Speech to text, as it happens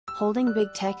Holding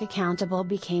big tech accountable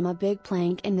became a big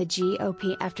plank in the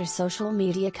GOP after social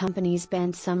media companies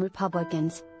banned some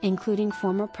Republicans, including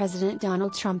former President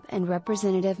Donald Trump and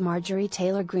Representative Marjorie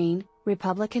Taylor Greene,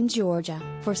 Republican Georgia,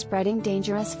 for spreading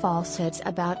dangerous falsehoods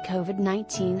about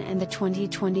COVID-19 and the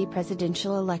 2020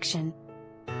 presidential election.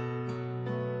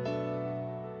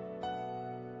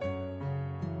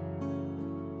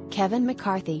 Kevin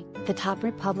McCarthy, the top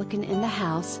Republican in the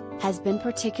House, has been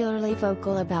particularly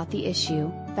vocal about the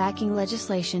issue, backing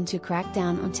legislation to crack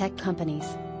down on tech companies.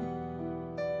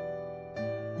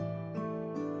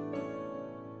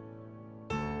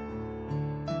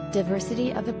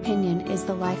 Diversity of opinion is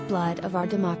the lifeblood of our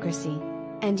democracy.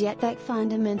 And yet that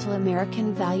fundamental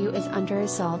American value is under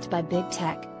assault by big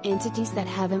tech, entities that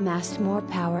have amassed more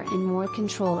power and more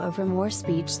control over more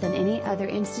speech than any other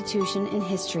institution in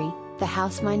history, the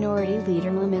House Minority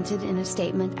Leader lamented in a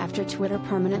statement after Twitter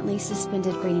permanently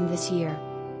suspended Greene this year.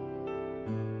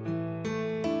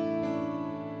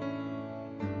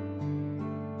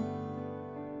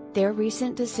 Their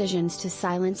recent decisions to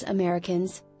silence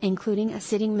Americans, including a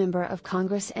sitting member of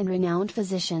Congress and renowned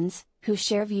physicians, who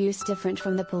share views different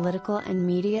from the political and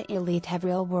media elite, have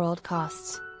real-world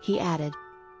costs, he added.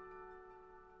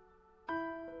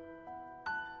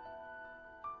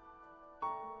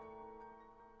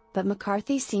 But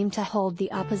McCarthy seemed to hold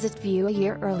the opposite view a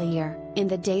year earlier, in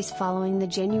the days following the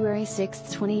January 6,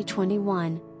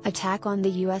 2021, attack on the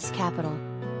U.S. Capitol.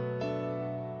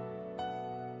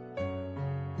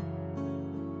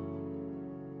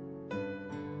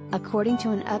 According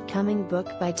to an upcoming book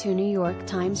by two New York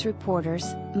Times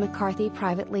reporters, McCarthy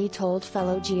privately told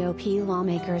fellow GOP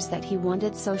lawmakers that he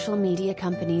wanted social media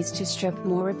companies to strip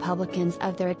more Republicans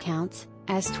of their accounts,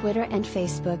 as Twitter and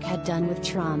Facebook had done with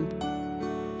Trump.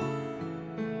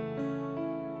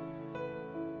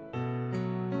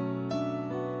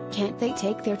 Can't they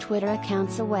take their Twitter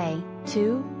accounts away,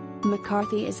 too?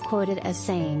 McCarthy is quoted as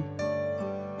saying.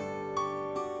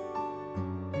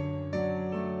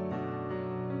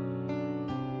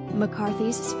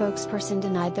 McCarthy's spokesperson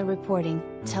denied the reporting,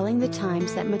 telling The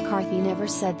Times that McCarthy never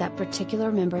said that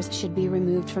particular members should be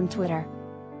removed from Twitter.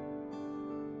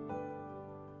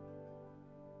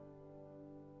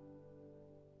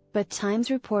 But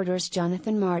Times reporters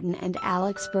Jonathan Martin and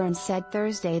Alex Burns said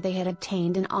Thursday they had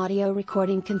obtained an audio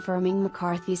recording confirming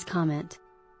McCarthy's comment.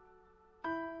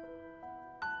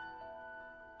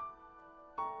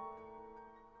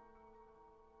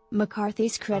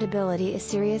 McCarthy's credibility is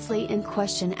seriously in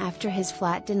question after his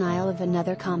flat denial of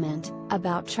another comment,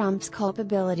 about Trump's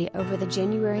culpability over the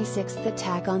January 6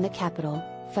 attack on the Capitol,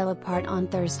 fell apart on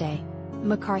Thursday.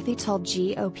 McCarthy told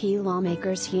GOP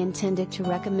lawmakers he intended to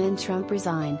recommend Trump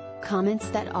resign, comments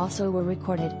that also were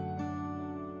recorded.